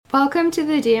Welcome to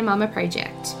the Dear Mama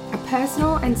Project, a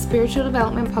personal and spiritual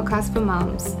development podcast for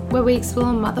mums, where we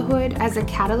explore motherhood as a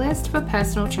catalyst for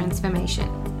personal transformation.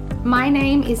 My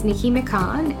name is Nikki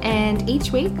McCann, and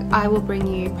each week I will bring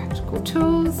you practical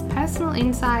tools, personal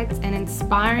insights, and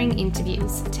inspiring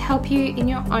interviews to help you in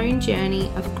your own journey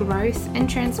of growth and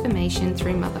transformation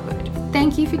through motherhood.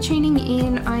 Thank you for tuning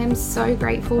in. I am so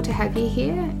grateful to have you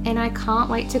here, and I can't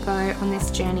wait to go on this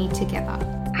journey together.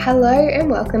 Hello and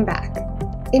welcome back.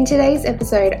 In today's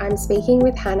episode, I'm speaking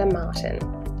with Hannah Martin.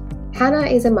 Hannah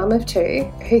is a mum of two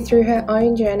who, through her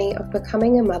own journey of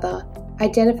becoming a mother,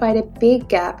 identified a big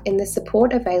gap in the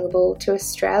support available to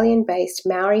Australian-based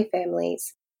Maori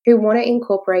families who want to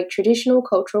incorporate traditional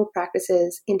cultural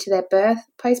practices into their birth,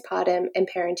 postpartum, and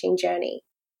parenting journey.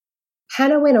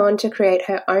 Hannah went on to create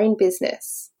her own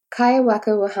business, Kaiawaka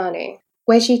Wahanu,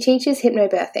 where she teaches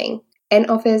hypnobirthing and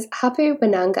offers Hapu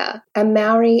Wananga, a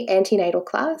Maori antenatal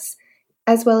class,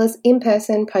 as well as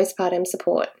in-person postpartum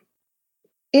support.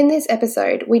 In this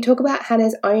episode, we talk about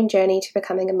Hannah's own journey to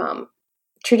becoming a mum,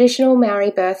 traditional Maori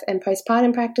birth and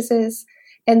postpartum practices,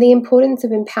 and the importance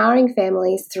of empowering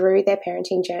families through their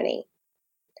parenting journey.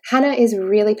 Hannah is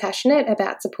really passionate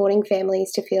about supporting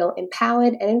families to feel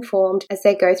empowered and informed as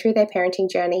they go through their parenting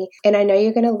journey, and I know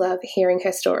you're going to love hearing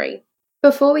her story.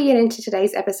 Before we get into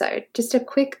today's episode, just a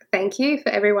quick thank you for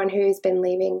everyone who's been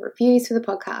leaving reviews for the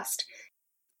podcast.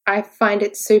 I find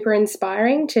it super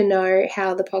inspiring to know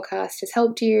how the podcast has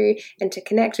helped you and to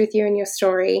connect with you and your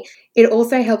story. It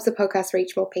also helps the podcast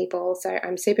reach more people, so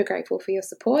I'm super grateful for your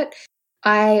support.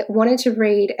 I wanted to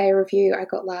read a review I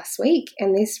got last week,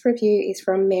 and this review is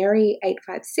from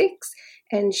Mary856,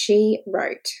 and she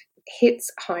wrote,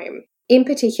 "Hits home. In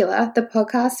particular, the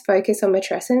podcast's focus on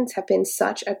matrescence have been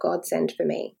such a godsend for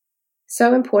me.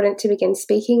 So important to begin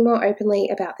speaking more openly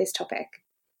about this topic.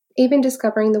 Even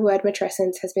discovering the word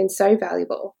matrescence has been so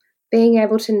valuable, being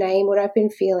able to name what I've been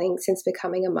feeling since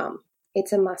becoming a mum.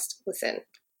 It's a must listen."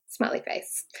 Smiley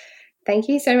face. Thank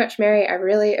you so much, Mary. I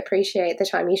really appreciate the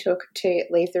time you took to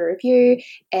leave the review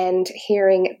and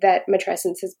hearing that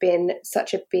matrescence has been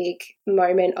such a big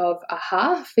moment of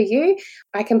aha for you.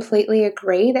 I completely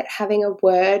agree that having a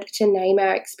word to name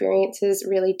our experiences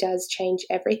really does change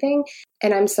everything.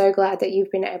 And I'm so glad that you've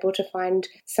been able to find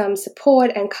some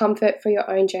support and comfort for your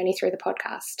own journey through the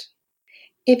podcast.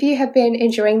 If you have been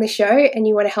enjoying the show and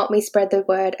you want to help me spread the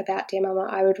word about Dear Mama,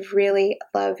 I would really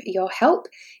love your help.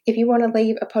 If you want to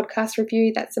leave a podcast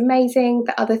review, that's amazing.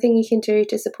 The other thing you can do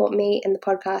to support me and the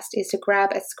podcast is to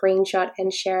grab a screenshot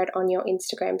and share it on your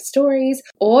Instagram stories,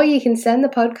 or you can send the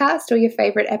podcast or your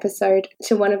favorite episode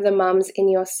to one of the mums in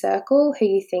your circle who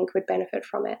you think would benefit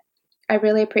from it. I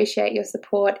really appreciate your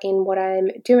support in what I'm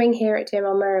doing here at Dear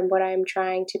Mama and what I'm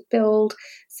trying to build.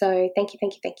 So thank you,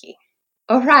 thank you, thank you.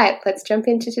 All right, let's jump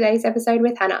into today's episode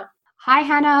with Hannah. Hi,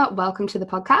 Hannah. Welcome to the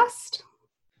podcast.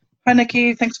 Hi,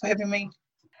 Nikki. Thanks for having me.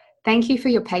 Thank you for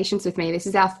your patience with me. This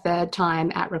is our third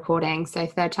time at recording, so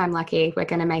third time lucky. We're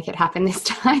going to make it happen this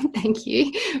time. Thank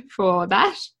you for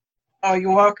that. Oh,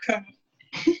 you're welcome.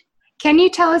 Can you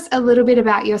tell us a little bit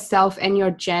about yourself and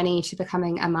your journey to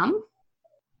becoming a mum?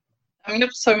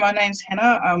 So my name's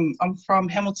Hannah. I'm from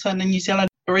Hamilton in New Zealand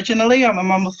originally. I'm a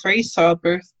mum of three, so I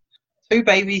birthed two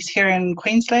babies here in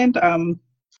Queensland.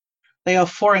 They are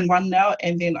 4 and 1 now,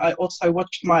 and then I also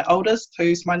watched my oldest,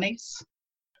 who's my niece,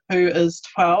 who is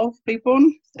 12, be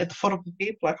born at the foot of the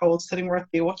bed, like I was sitting right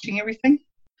there watching everything.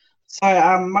 So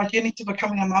my journey to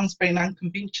becoming a mum's been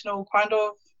unconventional, kind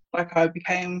of. Like I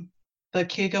became the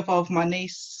caregiver of my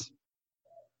niece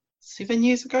 7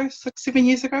 years ago,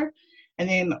 and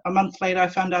then a month later I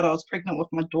found out I was pregnant with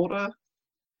my daughter.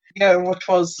 Yeah, which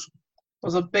was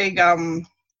a big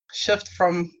shift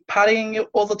from partying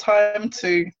all the time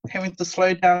to having to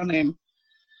slow down and,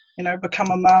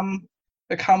 become a mum,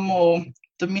 become more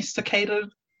domesticated,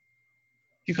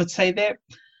 you could say that.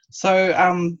 So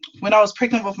when I was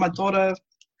pregnant with my daughter,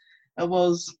 it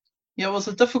was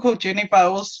a difficult journey, but I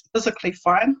was physically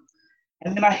fine.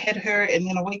 And then I had her, and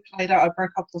then a week later I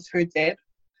broke up with her dad.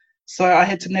 So I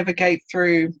had to navigate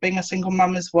through being a single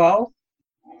mum as well.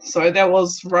 So that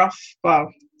was rough, but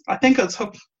I think it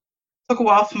took a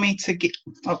while for me to get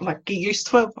used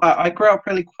to it, but I grew up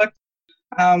really quick,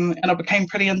 and I became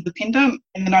pretty independent.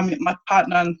 And then I met my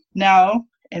partner now,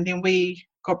 and then we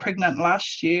got pregnant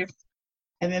last year.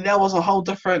 And then that was a whole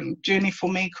different journey for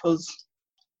me because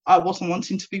I wasn't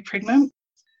wanting to be pregnant.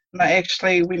 And I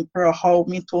actually went through a whole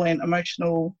mental and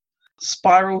emotional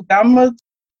spiral downwards,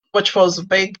 which was a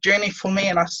big journey for me,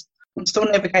 and I'm still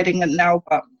navigating it now.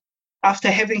 But after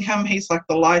having him, he's like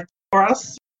the light for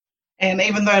us. And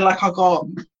even though I got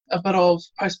a bit of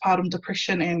postpartum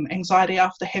depression and anxiety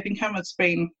after having him. It's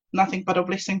been nothing but a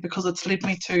blessing because it's led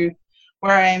me to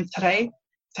where I am today,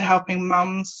 to helping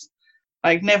mums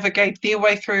like navigate their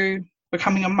way through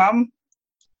becoming a mum.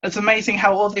 It's amazing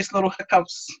how all these little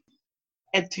hiccups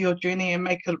add to your journey and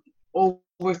make it all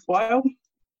worthwhile.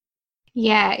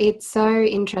 Yeah, it's so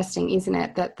interesting, isn't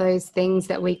it, that those things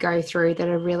that we go through that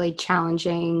are really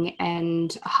challenging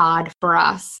and hard for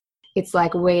us, it's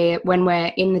like when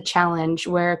we're in the challenge,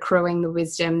 we're accruing the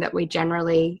wisdom that we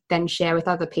generally then share with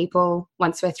other people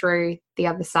once we're through the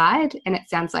other side. And it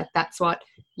sounds like that's what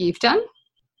you've done.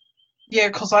 Yeah,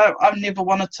 because I've never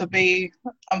wanted to be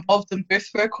involved in birth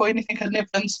work or anything. It never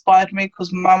inspired me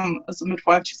because Mum is a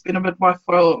midwife. She's been a midwife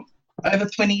for over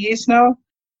 20 years now.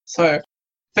 So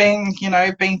being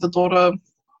the daughter,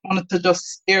 wanted to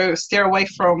just steer away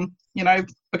from,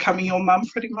 becoming your mum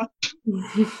pretty much.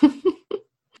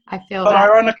 I feel but that.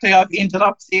 Ironically, I've ended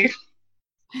up there.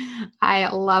 I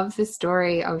love the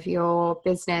story of your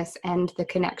business and the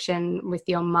connection with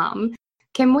your mum.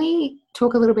 Can we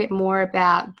talk a little bit more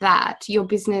about that? Your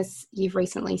business, you've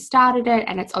recently started it,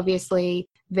 and it's obviously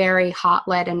very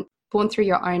heart-led and born through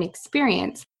your own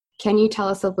experience. Can you tell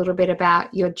us a little bit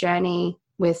about your journey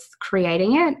with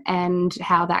creating it and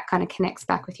how that kind of connects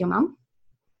back with your mum?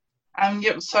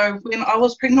 So when I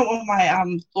was pregnant with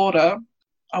my daughter,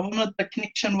 I wanted the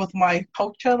connection with my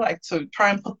culture, like to try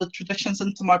and put the traditions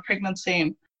into my pregnancy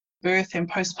and birth and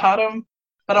postpartum.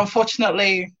 But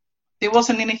unfortunately, there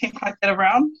wasn't anything like that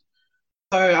around.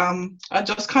 So I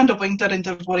just kind of winged it and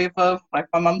did whatever, like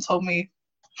my mum told me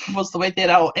was the way that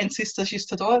our ancestors used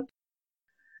to do it.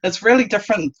 It's really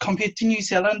different compared to New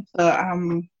Zealand,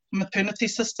 the maternity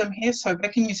system here. So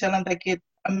back in New Zealand, they get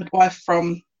a midwife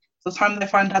from the time they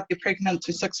find out they're pregnant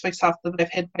to 6 weeks after they've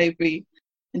had baby.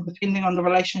 And depending on the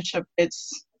relationship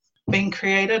that's being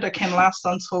created, it can last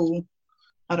until,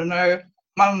 I don't know,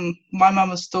 my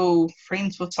mum is still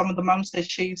friends with some of the mums that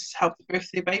she's helped birth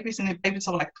their babies, and their babies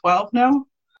are like 12 now.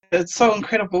 It's so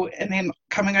incredible. And then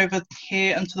coming over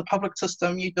here into the public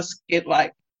system, you just get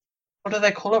like, what do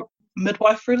they call it?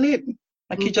 Midwife roulette.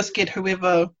 Like you just get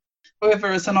whoever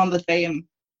is in on the day, and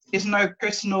there's no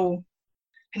personal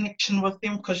connection with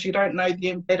them because you don't know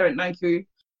them, they don't know you.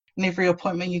 In every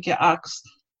appointment you get asked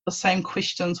the same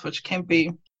questions, which can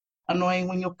be annoying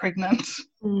when you're pregnant.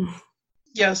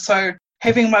 Yeah, so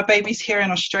having my babies here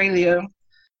in Australia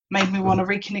made me want to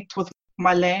reconnect with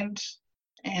my land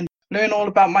and learn all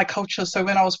about my culture. So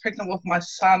when I was pregnant with my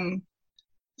son,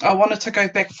 I wanted to go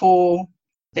back for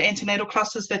the antenatal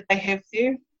classes that they have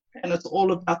there. And it's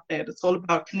all about that. It's all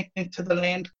about connecting to the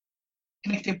land,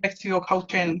 connecting back to your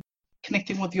culture and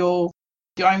connecting with your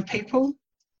own people.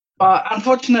 But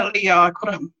unfortunately, I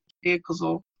couldn't be because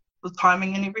of the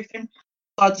timing and everything.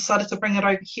 So I decided to bring it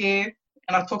over here,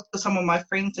 and I talked to some of my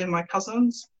friends and my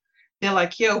cousins. They're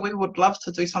like, yeah, we would love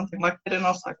to do something like that. And I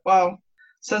was like, wow,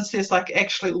 since there's like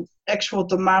actual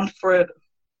demand for it,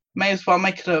 may as well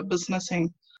make it a business and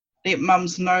let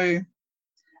mums know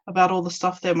about all the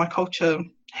stuff that my culture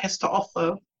has to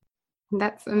offer.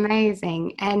 That's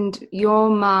amazing. And your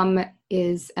mum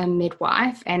is a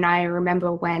midwife. And I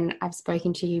remember when I've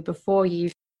spoken to you before,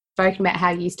 you've spoken about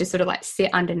how you used to sort of like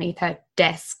sit underneath her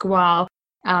desk while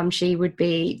she would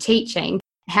be teaching.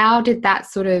 How did that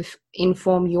sort of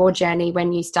inform your journey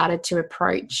when you started to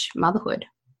approach motherhood?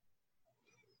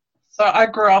 So I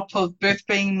grew up with birth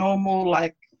being normal,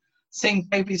 like seeing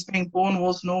babies being born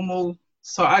was normal.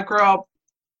 So I grew up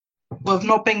with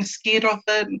not being scared of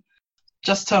it,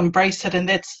 just to embrace it, and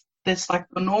that's like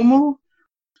the normal.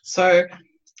 So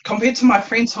compared to my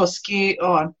friends who are scared,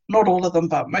 or not all of them,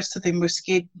 but most of them were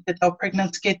scared that they were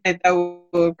pregnant, scared that they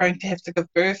were going to have to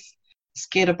give birth,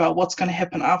 scared about what's going to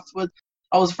happen afterwards.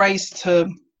 I was raised to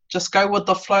just go with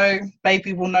the flow.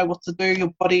 Baby will know what to do.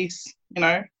 Your body's,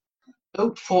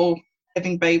 built for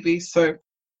having babies. So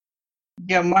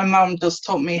yeah, my mum just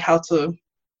taught me how to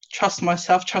trust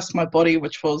myself, trust my body,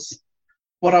 which was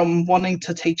what I'm wanting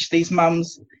to teach these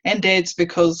mums and dads,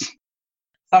 because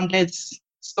some dads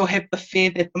still have the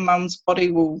fear that the mum's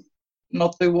body will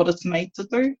not do what it's made to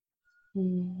do.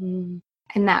 Mm-hmm.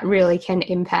 And that really can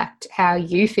impact how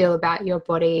you feel about your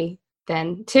body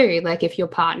then too. Like if your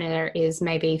partner is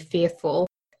maybe fearful,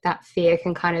 that fear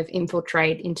can kind of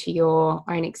infiltrate into your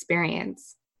own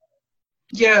experience.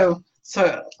 Yeah.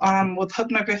 So with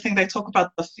hypnobirthing, they talk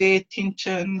about the fear,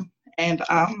 tension, and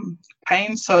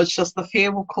pain. So it's just the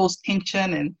fear will cause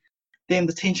tension, and then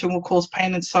the tension will cause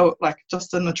pain, and so like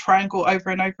just in a triangle over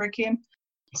and over again.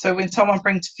 So when someone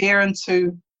brings fear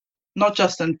into not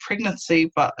just in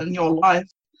pregnancy but in your life,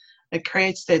 it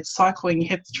creates that cycle and you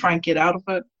have to try and get out of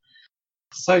it.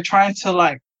 So trying to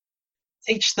like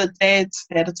teach the dads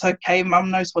that it's okay,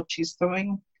 mum knows what she's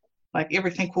doing, like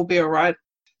everything will be all right.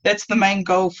 That's the main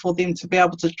goal, for them to be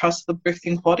able to trust the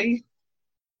birthing body.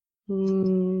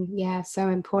 Yeah, so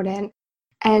important.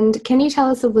 And can you tell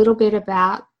us a little bit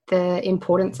about the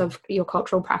importance of your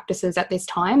cultural practices at this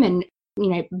time, and,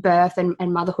 birth and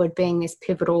motherhood being this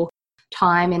pivotal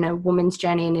time in a woman's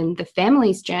journey and in the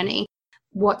family's journey?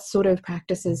 What sort of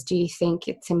practices do you think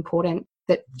it's important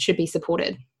that should be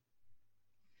supported?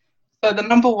 So the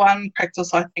number one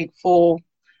practice, I think, for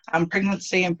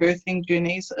pregnancy and birthing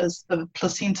journeys is the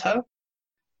placenta.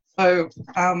 So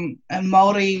in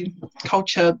Māori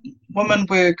culture, women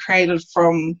were created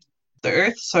from the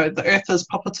earth. So the earth is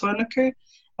Papa Tuanuku,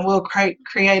 and we were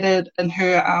created in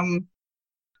her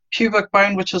pubic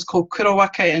bone, which is called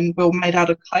kurawaka, and we were made out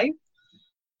of clay.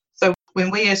 So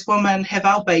when we as women have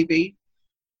our baby,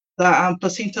 the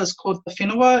placenta is called the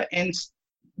whenua, and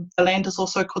the land is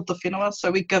also called the whenua. So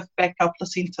we give back our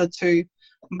placenta to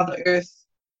Mother Earth,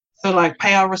 to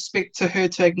pay our respect to her,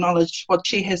 to acknowledge what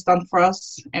she has done for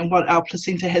us and what our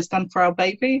placenta has done for our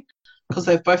baby, because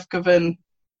they've both given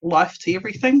life to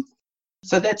everything.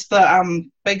 So that's the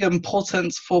big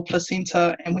importance for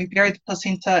placenta, and we bury the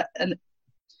placenta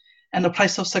in a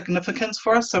place of significance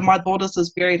for us. So my daughter's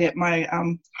is buried at my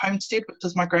homestead, which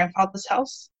is my grandfather's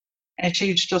house, and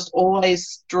she's just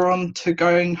always drawn to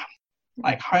going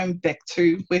home back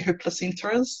to where her placenta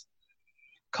is,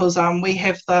 because we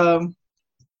have the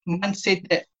mindset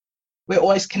that we're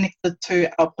always connected to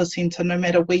our placenta. No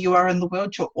matter where you are in the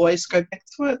world, you'll always go back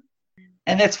to it,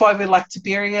 and that's why we like to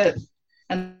bury it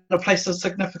in a place of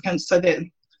significance, so that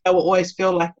they will always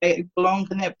feel like they belong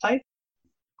in that place.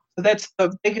 So that's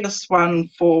the biggest one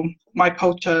for my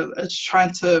culture, is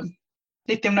trying to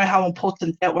let them know how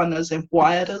important that one is and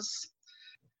why it is.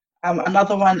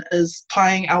 Another one is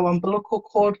tying our umbilical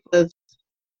cord with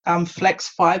flax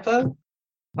fibre.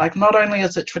 Not only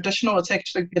is it traditional, it's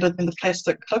actually better than the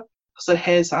plastic clip, because it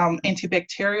has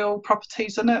antibacterial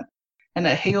properties in it, and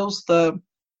it heals the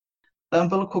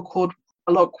umbilical cord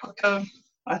a lot quicker.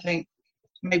 I think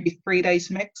maybe 3 days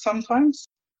max sometimes,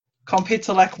 compared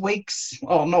to weeks,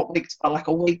 or not weeks, but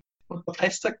a week with the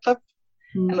plastic clip.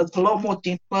 And it's a lot more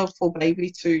gentler for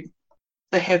baby to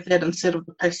have that, instead of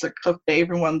the plastic clip that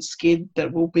everyone's scared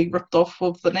that will be ripped off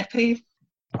with the nappy.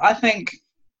 I think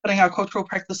putting our cultural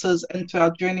practices into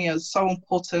our journey is so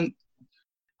important,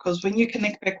 because when you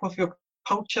connect back with your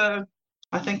culture,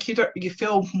 I think you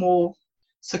feel more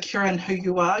secure in who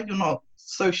you are. You're not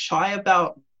so shy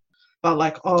about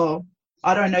oh,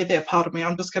 I don't know that part of me,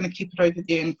 I'm just going to keep it over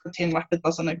there and pretend like it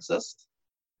doesn't exist.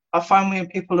 I find when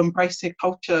people embrace their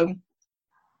culture,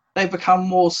 they become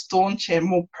more staunch and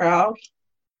more proud.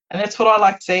 And that's what I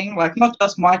like seeing, not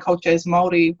just my culture as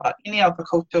Māori, but any other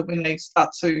culture, when they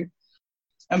start to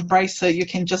embrace it, you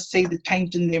can just see the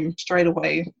change in them straight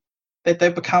away, that they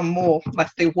become more like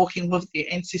they're walking with their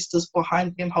ancestors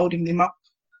behind them, holding them up.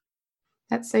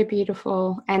 That's so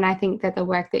beautiful. And I think that the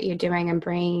work that you're doing and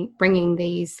bringing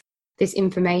this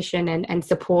information and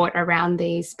support around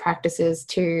these practices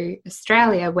to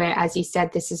Australia, where, as you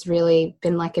said, this has really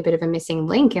been a bit of a missing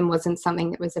link and wasn't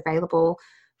something that was available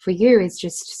for you, is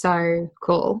just so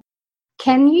cool.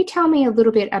 Can you tell me a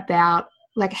little bit about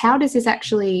how does this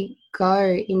actually go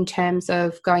in terms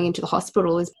of going into the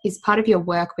hospital? Is part of your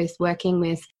work with working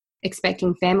with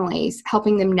expecting families,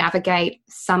 helping them navigate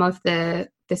some of the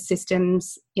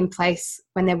systems in place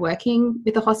when they're working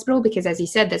with the hospital? Because, as you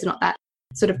said, there's not that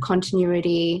sort of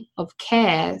continuity of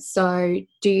care. So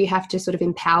do you have to sort of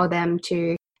empower them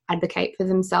to advocate for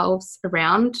themselves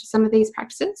around some of these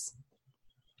practices?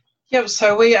 Yeah,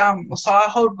 so I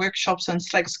hold workshops in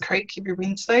Slacks Creek every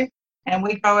Wednesday, and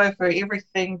we go over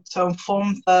everything to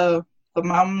inform the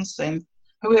mums and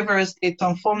whoever is there, to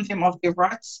inform them of their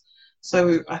rights.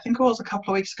 So I think it was a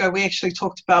couple of weeks ago, we actually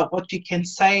talked about what you can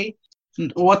say,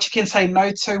 what you can say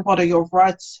no to, what are your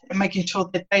rights, and making sure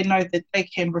that they know that they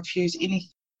can refuse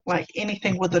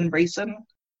anything within reason.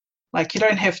 You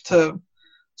don't have to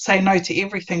say no to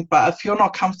everything, but if you're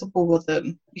not comfortable with it,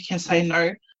 you can say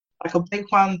no. A big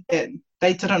one that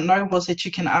they didn't know was that you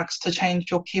can ask to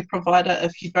change your care provider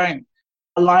if you don't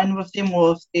align with them,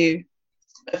 or if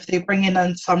they're bringing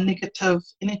in some negative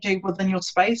energy within your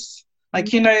space.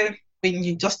 When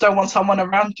you just don't want someone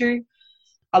around you.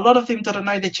 A lot of them didn't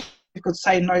know that you could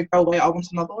say, no, go away, I want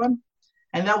another one.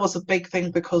 And that was a big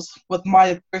thing, because with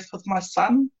my birth with my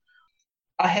son,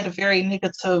 I had a very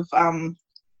negative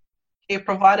care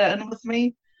provider in with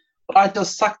me, but I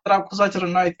just sucked it up because I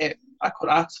didn't know that I could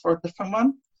ask for a different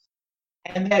one.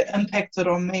 And that impacted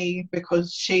on me,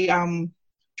 because she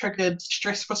triggered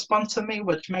stress response in me,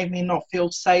 which made me not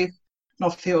feel safe,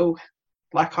 not feel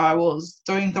like I was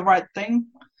doing the right thing.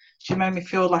 She made me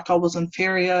feel like I was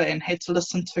inferior and had to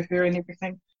listen to her and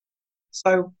everything.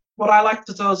 So what I like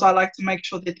to do is I like to make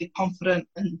sure that they're confident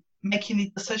in making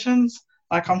these decisions.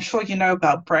 Like, I'm sure you know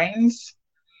about brains.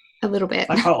 A little bit.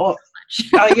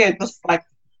 Like, yeah, just like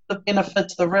the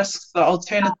benefits, the risks, the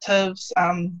alternatives,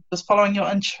 just following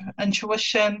your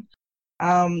intuition.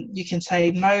 You can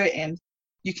say no and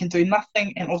you can do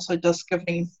nothing, and also just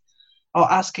giving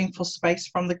or asking for space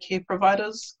from the care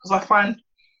providers. Because I find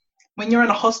when you're in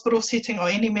a hospital setting or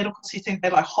any medical setting, they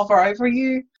like hover over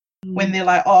you when they're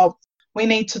like, oh, we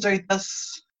need to do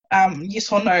this,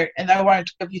 yes or no, and they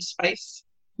won't give you space.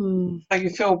 So you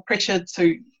feel pressured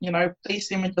to, please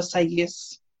them and just say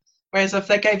yes. Whereas if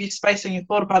they gave you space and you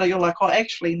thought about it, you're like, oh,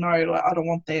 actually, no, like, I don't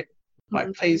want that.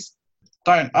 Like, please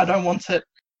don't. I don't want it.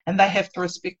 And they have to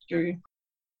respect you.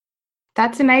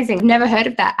 That's amazing. I've never heard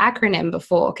of that acronym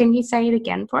before. Can you say it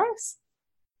again for us?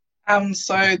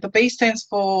 So the B stands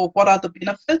for what are the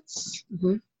benefits.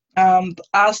 The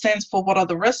R stands for what are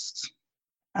the risks.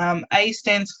 A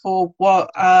stands for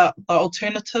what are the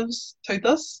alternatives to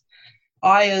this.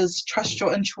 I is trust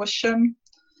your intuition.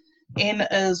 N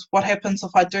is what happens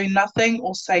if I do nothing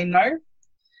or say no.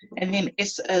 And then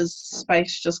S is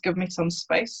space, just give me some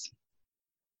space.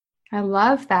 I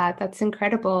love that. That's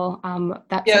incredible.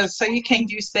 So you can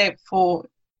use that for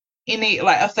any,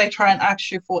 like if they try and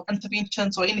ask you for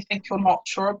interventions or anything you're not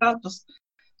sure about,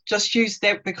 just use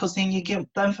that, because then you get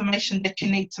the information that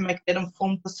you need to make that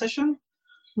informed decision.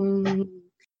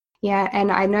 Yeah,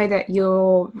 and I know that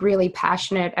you're really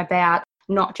passionate about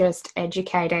not just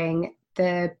educating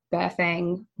the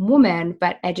birthing woman,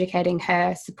 but educating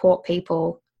her support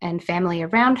people and family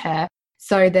around her.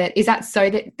 So that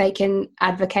they can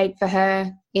advocate for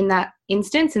her in that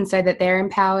instance, and so that they're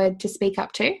empowered to speak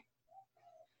up too?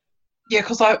 Yeah,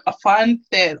 because I find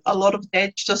that a lot of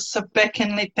dads just sit back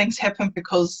and let things happen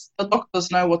because the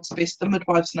doctors know what's best, the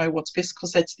midwives know what's best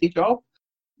because that's their job.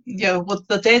 Yeah, with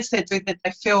the dads that do that,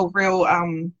 they feel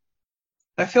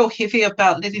they feel heavy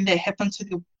about letting that happen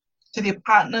to their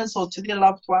partners or to their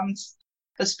loved ones,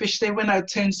 especially when it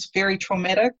turns very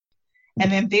traumatic, and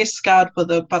then they're scarred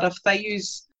with it. But if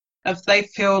they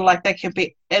feel like they can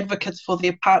be advocates for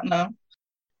their partner,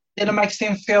 then it makes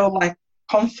them feel like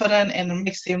confident, and it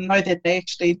makes them know that they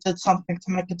actually did something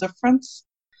to make a difference.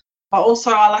 But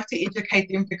also I like to educate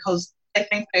them because they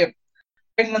think that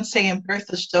pregnancy and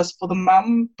birth is just for the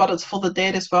mum, but it's for the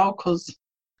dad as well, because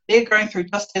they're going through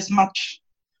just as much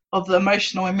of the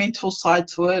emotional and mental side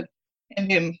to it, and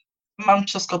then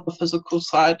mum's just got the physical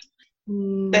side.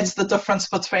 That's the difference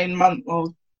between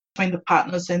the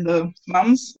partners and the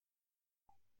mums.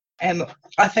 And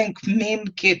I think men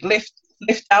get left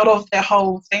out of their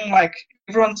whole thing. Like,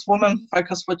 everyone's woman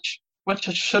focused, which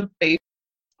it should be,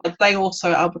 but they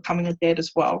also are becoming a dad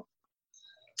as well.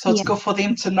 So it's good for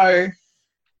them to know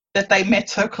that they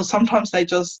matter, because sometimes they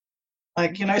just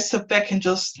sit back and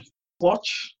just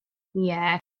watch.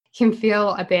 Yeah, can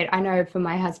feel a bit. I know for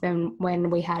my husband, when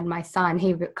we had my son,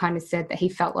 he kind of said that he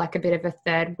felt like a bit of a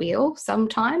third wheel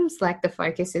sometimes. Like, the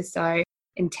focus is so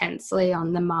intensely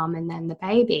on the mum and then the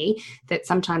baby that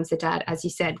sometimes the dad, as you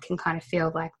said, can kind of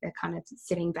feel like they're kind of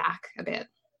sitting back a bit.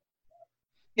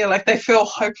 Yeah, like they feel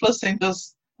hopeless and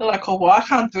just, they're like, oh, well, I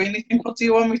can't do anything. What do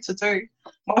you want me to do?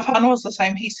 My partner was the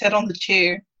same. He sat on the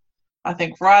chair, I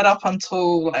think, right up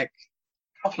until like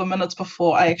a couple of minutes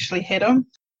before I actually had him.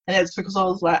 And that's because I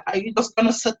was like, are you just going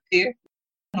to sit there? And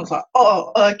I was like,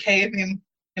 oh, okay. And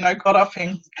then, got up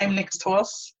and came next to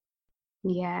us.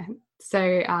 Yeah.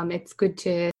 So it's good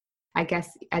to, I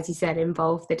guess, as you said,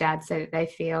 involve the dad so that they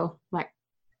feel like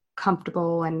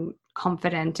comfortable and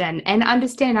confident, and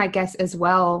understand, I guess, as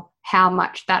well, how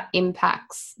much that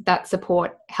impacts, that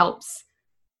support helps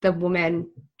the woman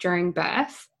during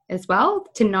birth as well,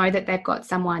 to know that they've got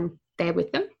someone there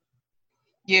with them.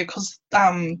 Yeah, because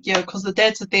the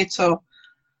dads are there to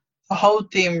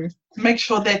hold them, make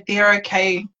sure that they're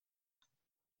okay,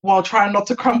 while trying not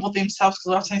to crumble themselves,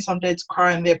 because I've seen some dads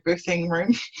cry in their birthing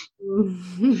room.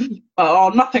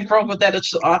 But nothing wrong with that.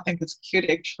 I think it's cute,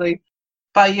 actually.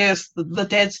 But yes, the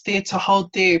dad's there to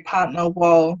hold their partner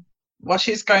while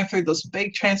she's going through this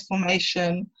big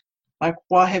transformation, like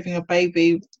while having a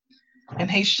baby. And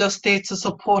he's just there to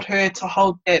support her, to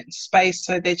hold that space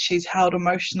so that she's held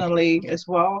emotionally as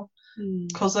well.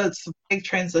 Because it's a big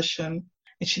transition.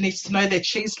 And she needs to know that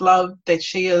she's loved, that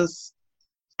she is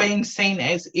being seen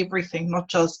as everything, not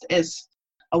just as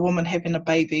a woman having a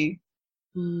baby.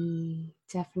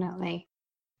 Definitely.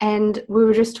 And we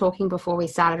were just talking before we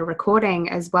started recording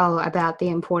as well about the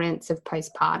importance of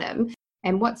postpartum.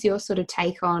 And what's your sort of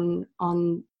take on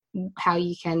how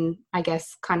you can, I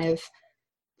guess, kind of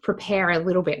prepare a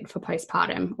little bit for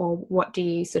postpartum, or what do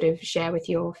you sort of share with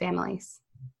your families?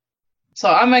 So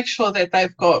I make sure that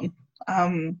they've got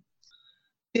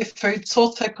their food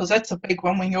sorted, because that's a big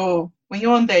one when you're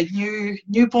in that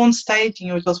newborn stage and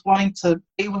you're just wanting to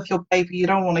be with your baby. You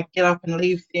don't want to get up and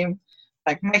leave them.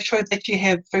 Like, make sure that you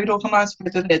have food organized,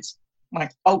 whether that's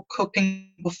like bulk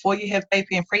cooking before you have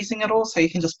baby and freezing it all, so you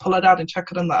can just pull it out and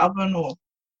chuck it in the oven,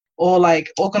 or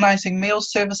like organizing meal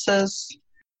services,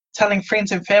 telling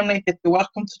friends and family that they're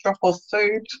welcome to drop off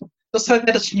food, just so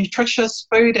that it's nutritious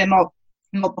food and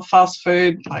not the fast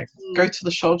food, like go to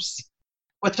the shops,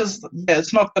 which is,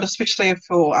 it's not good, especially if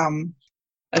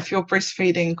you're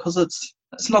breastfeeding, because it's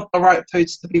not the right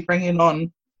foods to be bringing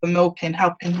on the milk and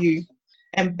helping you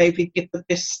and baby get the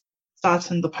best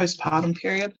start in the postpartum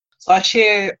period. So I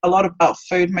share a lot about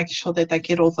food, making sure that they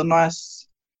get all the nice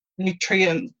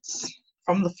nutrients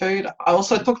from the food. I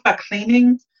also talk about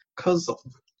cleaning, because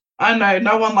I know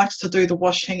no one likes to do the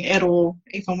washing at all,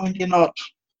 even when you're not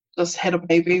just had a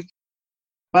baby.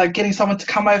 But getting someone to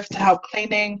come over to help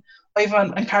cleaning, or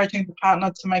even encouraging the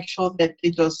partner to make sure that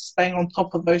they're just staying on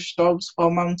top of those jobs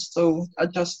while mum's still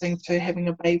adjusting to having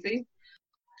a baby.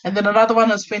 And then another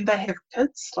one is when they have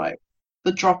kids, like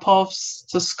the drop-offs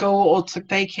to school or to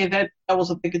daycare. That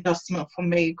was a big adjustment for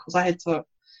me, because I had to,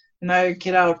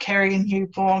 get out, carry a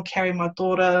newborn, carry my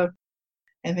daughter.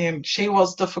 And then she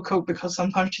was difficult because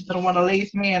sometimes she didn't want to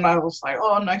leave me, and I was like,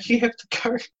 oh no, you have to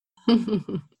go.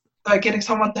 So getting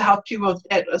someone to help you with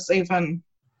that is even,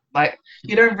 like,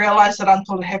 you don't realize it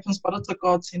until it happens, but it's a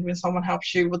godsend when someone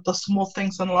helps you with the small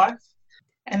things in life.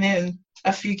 And then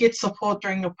if you get support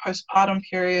during your postpartum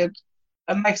period,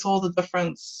 it makes all the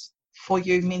difference for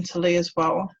you mentally as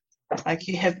well. Like,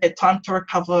 you have that time to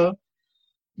recover.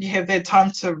 You have that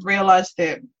time to realize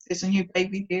that there's a new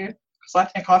baby there. Because I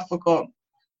think I forgot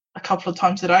a couple of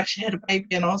times that I actually had a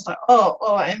baby, and I was like, oh,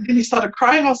 and then he started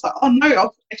crying. I was like, oh no, I've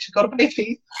actually got a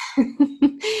baby.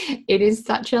 It is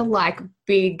such a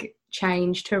big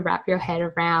change to wrap your head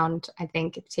around, I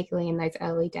think, particularly in those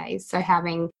early days. So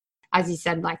having, as you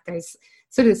said, those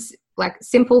sort of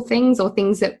simple things, or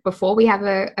things that before we have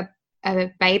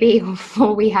a baby or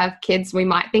before we have kids we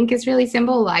might think is really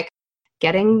simple, like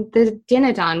getting the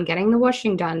dinner done, getting the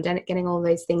washing done, getting all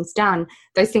those things done.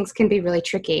 Those things can be really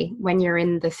tricky when you're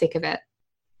in the thick of it.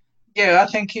 Yeah,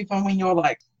 I think even when you're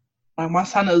like my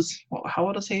son is, how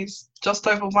old is he? He's just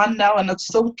over 1 now, and it's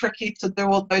still tricky to do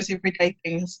all those everyday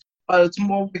things. But it's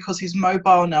more because he's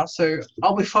mobile now. So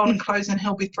I'll be folding clothes and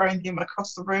he'll be throwing them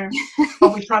across the room.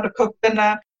 I'll be trying to cook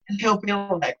dinner and he'll be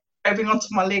grabbing onto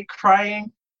my leg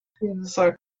crying. Yeah.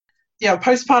 So yeah,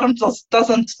 postpartum just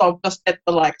doesn't stop just at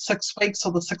the 6 weeks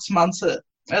or the 6 months.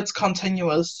 It's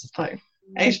continuous. So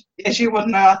as you would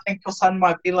know, I think your son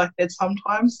might be like that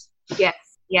sometimes.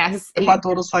 Yes. And my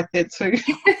daughter's like that too.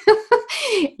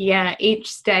 Yeah, each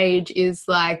stage is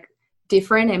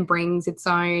different and brings its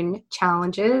own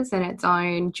challenges and its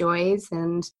own joys,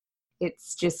 and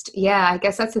it's just, I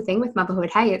guess that's the thing with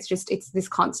motherhood. Hey, it's this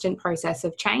constant process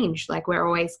of change. We're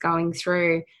always going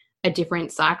through a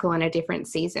different cycle and a different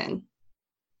season.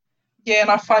 Yeah,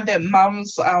 and I find that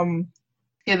mums,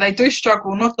 they do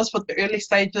struggle, not just with the early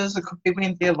stages. It could be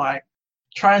when they're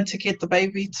trying to get the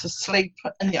baby to sleep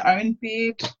in their own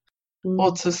bed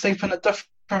or to sleep in a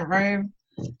different room.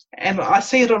 And I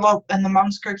see it a lot in the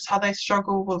mums groups, how they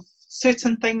struggle with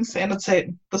certain things, and it's at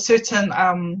the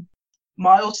certain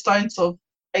milestones of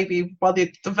baby while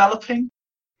they're developing.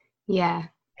 Yeah.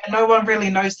 And no one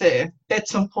really knows that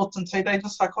that's important too. They're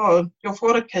just like, oh, you've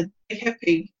got a kid, be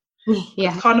happy.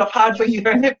 Yeah. It's kind of hard when you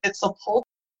don't have that support.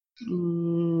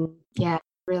 Yeah,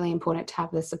 really important to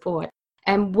have the support.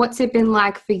 And what's it been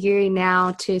like for you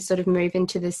now to sort of move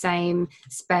into the same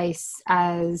space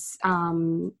as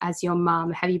your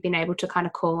mum? Have you been able to kind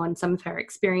of call on some of her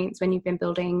experience when you've been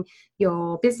building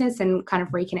your business and kind of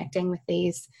reconnecting with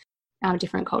these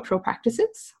different cultural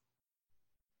practices?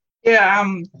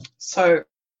 Yeah, so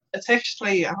it's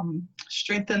actually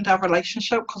strengthened our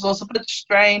relationship, because I was a bit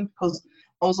strained because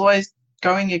I was always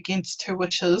going against her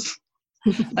wishes.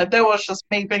 That was just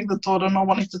me being the daughter, not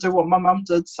wanting to do what my mum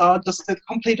did, so I just did the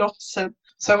complete opposite.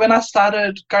 So when I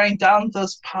started going down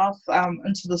this path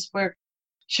into this work,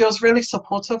 she was really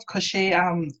supportive, because she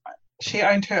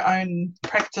owned her own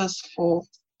practice for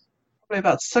probably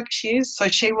about 6 years, so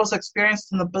she was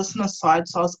experienced in the business side,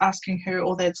 so I was asking her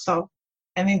all that stuff.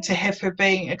 And then to have her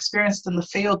being experienced in the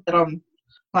field that I'm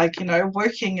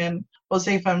working in was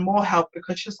even more help,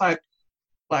 because she's I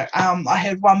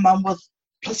had one mum with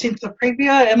placenta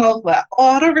previa, and I was like,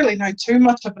 I don't really know too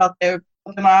much about that.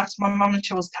 But then I asked my mum, and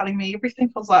she was telling me everything.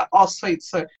 I was like, oh, sweet.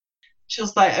 So she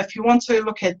was like, if you want to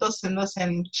look at this and this,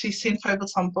 and she sent over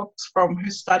some books from her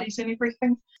studies and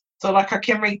everything. So like I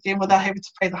can read them without having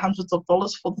to pay the hundreds of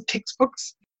dollars for the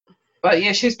textbooks. But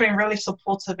yeah, she's been really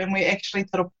supportive, and we actually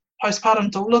did a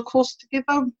postpartum doula course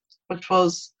together, which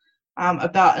was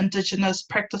about Indigenous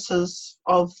practices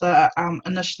of the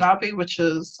Anishinaabe, which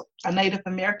is a Native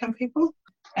American people.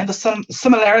 And the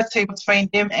similarity between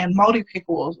them and Māori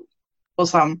people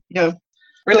was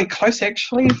really close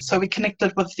actually. So we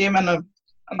connected with them on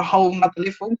a whole nother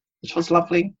level, which was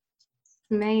lovely.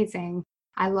 Amazing.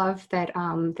 I love that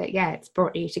it's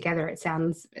brought you together. It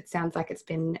sounds like it's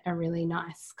been a really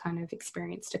nice kind of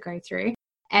experience to go through.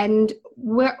 And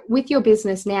with your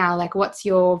business now, like what's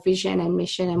your vision and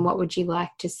mission, and what would you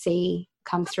like to see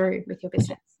come through with your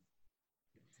business?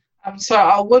 So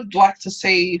I would like to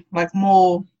see like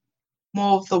more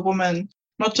of the women,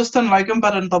 not just in Logan,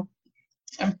 but in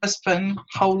Brisbane,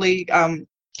 wholly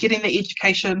getting the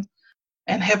education,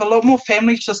 and have a lot more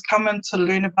families just come in to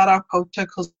learn about our culture,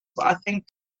 because I think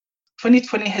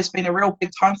 2020 has been a real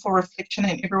big time for reflection,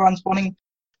 and everyone's wanting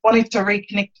to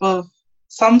reconnect with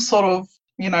some sort of,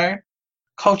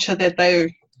 culture that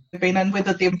they've been in,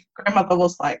 whether their grandmother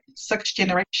was like 6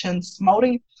 generations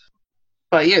Māori.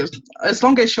 But yeah, as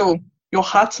long as your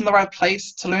heart's in the right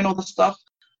place to learn all the stuff,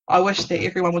 I wish that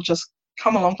everyone would just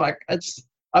come along. Like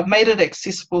I've made it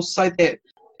accessible so that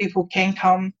people can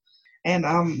come and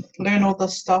learn all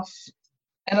this stuff.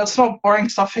 And it's not boring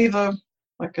stuff either.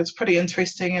 Like it's pretty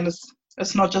interesting, and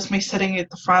it's not just me sitting at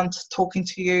the front talking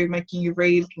to you, making you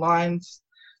read lines,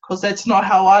 because that's not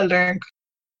how I learn.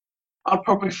 I'll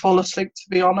probably fall asleep, to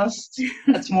be honest.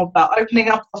 It's more about opening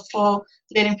up the floor,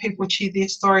 letting people share their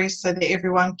stories so that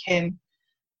everyone can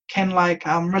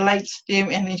relate to them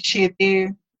and then share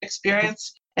their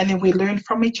experience, and then we learn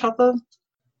from each other.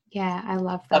 Yeah, I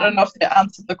love that. I don't know if that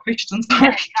answered the question.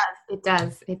 Yeah,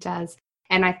 it does.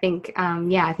 And I think,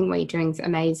 I think what you're doing is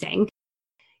amazing.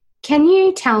 Can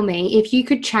you tell me, if you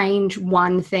could change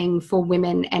one thing for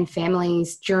women and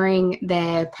families during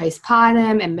their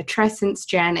postpartum and matrescence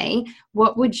journey,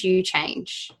 what would you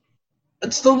change?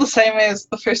 It's still the same as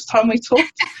the first time we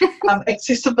talked.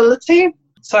 Accessibility.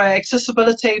 So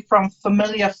accessibility from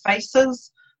familiar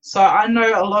faces. So I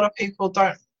know a lot of people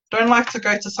don't like to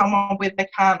go to someone where they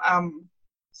can't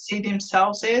see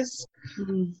themselves as.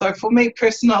 Mm-hmm. So for me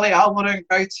personally, I wouldn't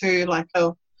go to like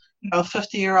a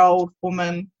 50-year-old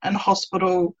woman in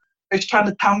hospital who's trying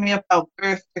to tell me about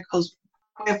birth, because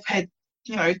we've had,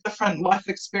 different life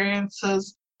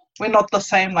experiences. We're not the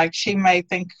same. Like she may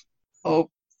think,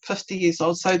 50 years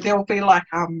old. So there'll be like,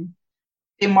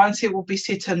 their mindset will be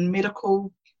set in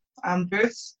medical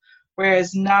births,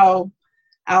 whereas now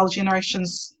our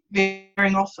generation's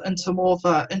veering off into more of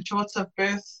an intuitive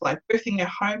birth, like birthing at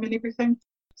home and everything.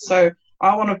 So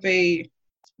I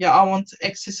want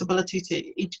accessibility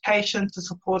to education, to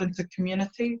support, and to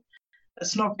community.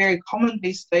 It's not very common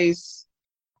these days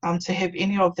to have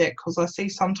any of that, because I see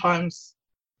sometimes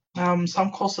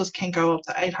some courses can go up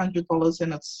to $800,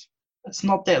 and it's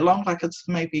not that long. Like it's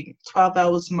maybe 12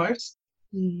 hours most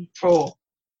for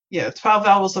 12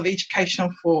 hours of education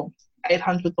for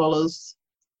 $800.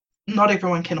 Not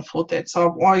everyone can afford that. So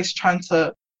I'm always trying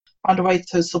to find a way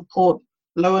to support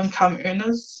low-income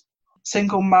earners,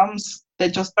 single mums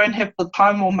that just don't have the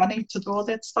time or money to do all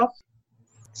that stuff.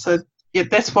 So yeah,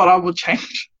 that's what I would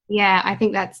change. Yeah, I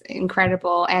think that's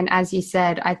incredible. And as you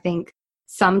said, I think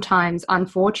sometimes,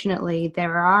 unfortunately,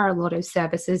 there are a lot of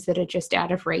services that are just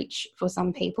out of reach for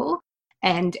some people,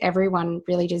 and everyone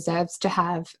really deserves to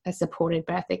have a supported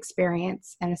birth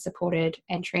experience and a supported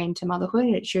entry into motherhood.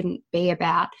 It shouldn't be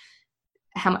about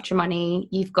how much money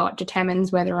you've got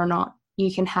determines whether or not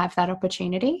you can have that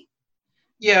opportunity.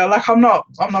 Yeah, like I'm not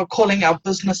calling out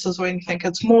businesses or anything.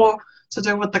 It's more to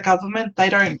do with the government. They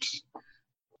don't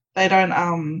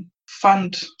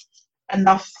fund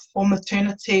enough for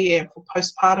maternity and for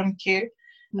postpartum care.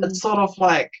 It's sort of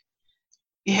like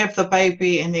you have the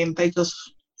baby and then they just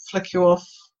flick you off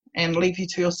and leave you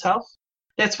to yourself.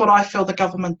 That's what I feel the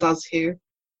government does here,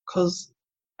 because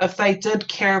if they did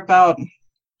care about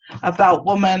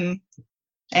women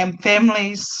and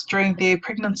families during their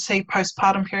pregnancy,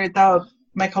 postpartum period, they would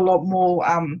make a lot more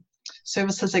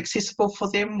services accessible for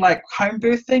them, like home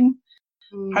birthing.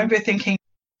 Home birthing can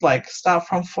start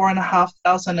from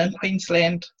 $4,500 in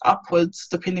Queensland upwards,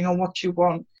 depending on what you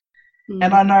want.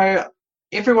 And I know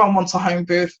everyone wants a home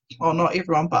birth, well, not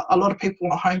everyone, but a lot of people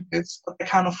want home births, but they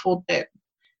can't afford that.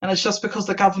 And it's just because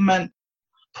the government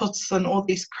puts in all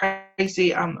these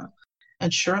crazy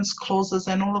insurance clauses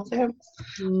and all of that.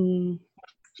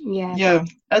 Yeah,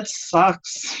 it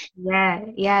sucks.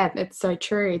 Yeah, it's so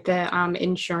true. The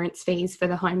insurance fees for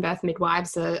the home birth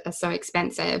midwives are so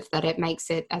expensive that it makes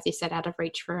it, as you said, out of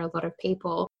reach for a lot of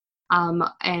people.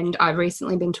 And I've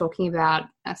recently been talking about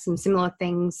some similar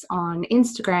things on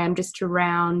Instagram, just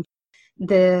around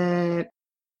the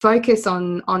focus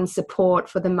on support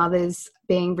for the mothers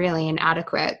being really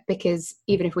inadequate, because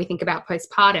even if we think about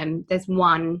postpartum, there's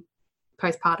one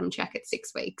postpartum check at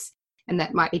 6 weeks, and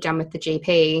that might be done with the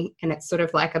GP, and it's sort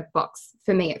of like a box.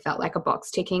 For me, it felt like a box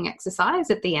ticking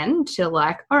exercise at the end to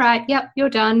like, all right, yep, you're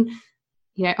done,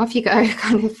 off you go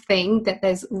kind of thing, that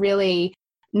there's really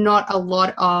not a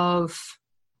lot of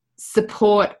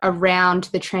support around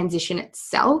the transition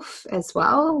itself as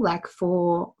well, like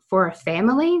for a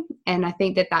family. And I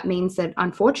think that means that,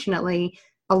 unfortunately,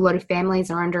 a lot of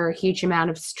families are under a huge amount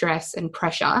of stress and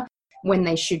pressure when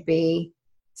they should be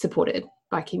supported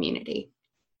by community.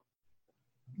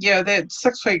 Yeah, that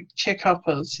 6-week checkup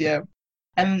is,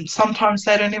 and sometimes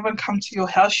they don't even come to your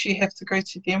house. You have to go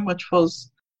to them, which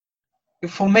was,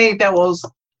 for me,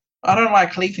 I don't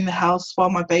like leaving the house while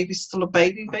my baby's still a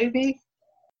baby.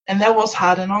 And that was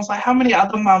hard. And I was like, how many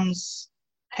other mums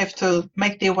have to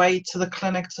make their way to the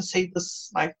clinic to see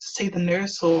this, like to see the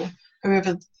nurse or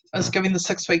whoever is giving the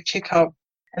 6-week checkup,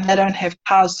 and they don't have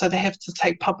cars, so they have to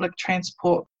take public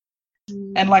transport.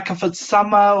 And like if it's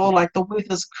summer or like the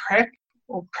weather's crap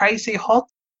or crazy hot,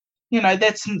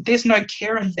 there's no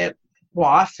care in that. Well,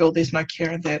 I feel there's no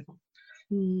care in that.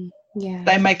 Yeah.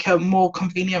 They make it more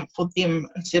convenient for them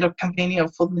instead of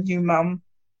convenient for the new mum.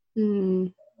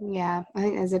 Yeah, I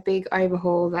think there's a big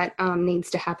overhaul that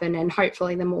needs to happen, and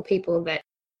hopefully the more people that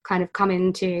kind of come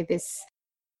into this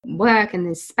work and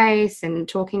this space and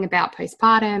talking about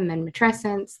postpartum and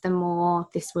matrescence, the more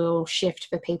this will shift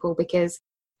for people, because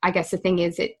I guess the thing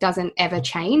is, it doesn't ever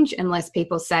change unless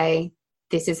people say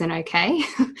this isn't okay.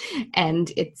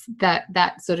 And it's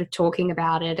that sort of talking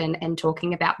about it and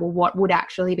talking about, well, what would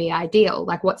actually be ideal?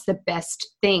 Like, what's the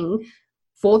best thing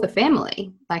for the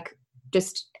family? Like,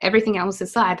 just everything else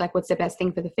aside, like, what's the best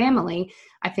thing for the family?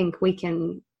 I think we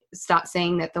can start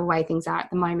seeing that the way things are at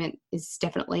the moment is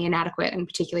definitely inadequate. And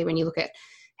particularly when you look at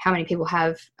how many people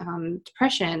have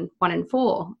depression, 1 in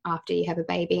 4 after you have a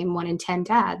baby, and 1 in 10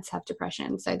 dads have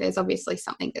depression. So there's obviously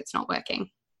something that's not working.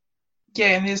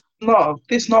 Yeah, and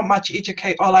there's not much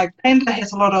education. Or like PANDA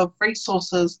has a lot of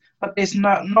resources, but there's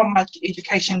not much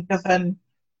education given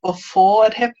before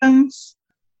it happens.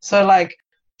 So like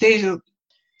there's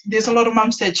a lot of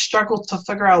mums that struggle to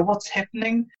figure out what's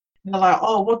happening. And they're like,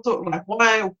 oh,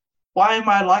 why am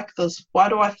I like this? Why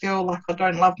do I feel like I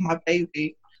don't love my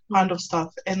baby? Kind of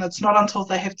stuff. And it's not until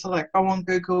they have to like go on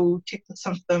Google, check the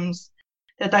symptoms,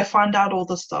 that they find out all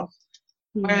this stuff.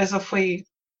 Whereas if we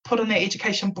put in their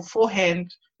education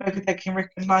beforehand, maybe they can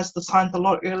recognize the signs a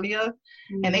lot earlier,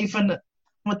 and even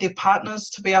with their partners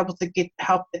to be able to get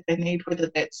help that they need, whether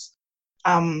that's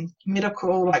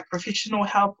medical, like professional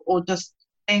help, or just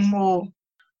being more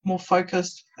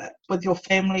focused with your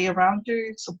family around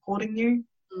you, supporting you.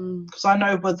 Because I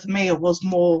know with me it was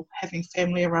more having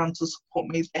family around to support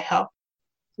me to help.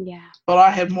 Yeah. But I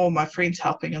had more of my friends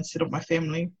helping instead of my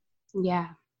family. Yeah.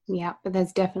 But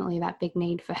there's definitely that big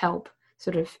need for help,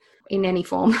 sort of in any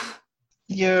form.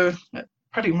 Yeah,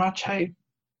 pretty much, hey.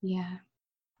 Yeah.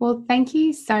 Well, thank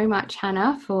you so much,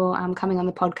 Hannah, for coming on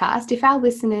the podcast. If our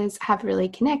listeners have really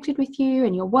connected with you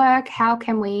and your work, how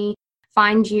can we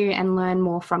find you and learn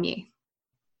more from you?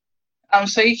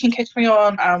 So you can catch me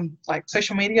on like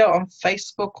social media on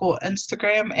Facebook or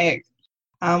Instagram at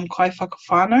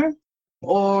Kaiwhakawhānau,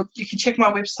 or you can check my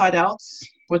website out,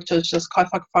 which is just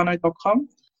kaiwhakawhanau.com.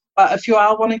 But if you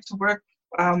are wanting to work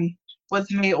with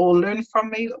me or learn from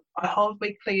me, I hold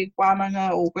weekly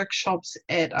wānanga or workshops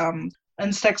at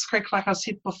in Stacks Creek, like I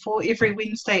said before, every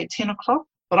Wednesday at 10 o'clock.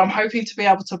 But I'm hoping to be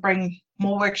able to bring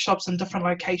more workshops in different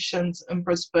locations in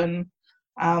Brisbane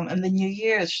in the new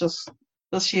year. It's just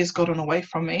this year's gotten away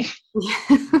from me.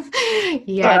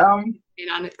 Yeah, but, been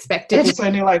unexpected. It's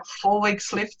only like 4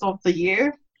 weeks left of the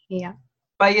year. Yeah.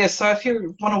 But yeah, so if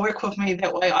you want to work with me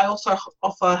that way, I also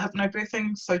offer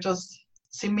hypnobirthing. So just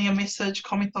send me a message,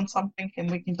 comment on something, and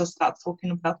we can just start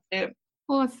talking about that.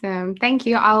 Awesome. Thank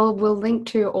you. We'll link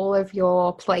to all of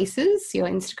your places, your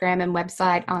Instagram and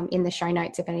website in the show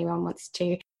notes. If anyone wants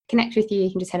to connect with you,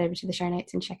 you can just head over to the show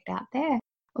notes and check it out there.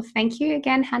 Well, thank you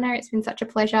again, Hannah. It's been such a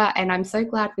pleasure, and I'm so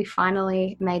glad we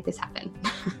finally made this happen.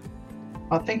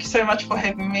 Oh, thank you so much for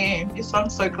having me. Yes, I'm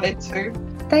so glad too.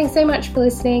 Thanks so much for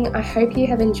listening. I hope you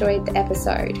have enjoyed the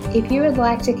episode. If you would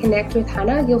like to connect with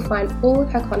Hannah, you'll find all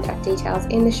of her contact details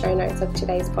in the show notes of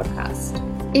today's podcast.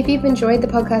 If you've enjoyed the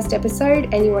podcast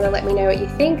episode and you want to let me know what you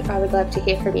think, I would love to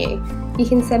hear from you. You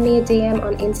can send me a DM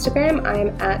on Instagram, I'm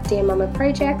at Dear Mama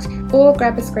Project, or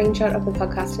grab a screenshot of the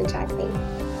podcast and tag me.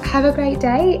 Have a great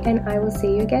day, and I will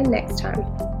see you again next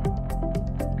time.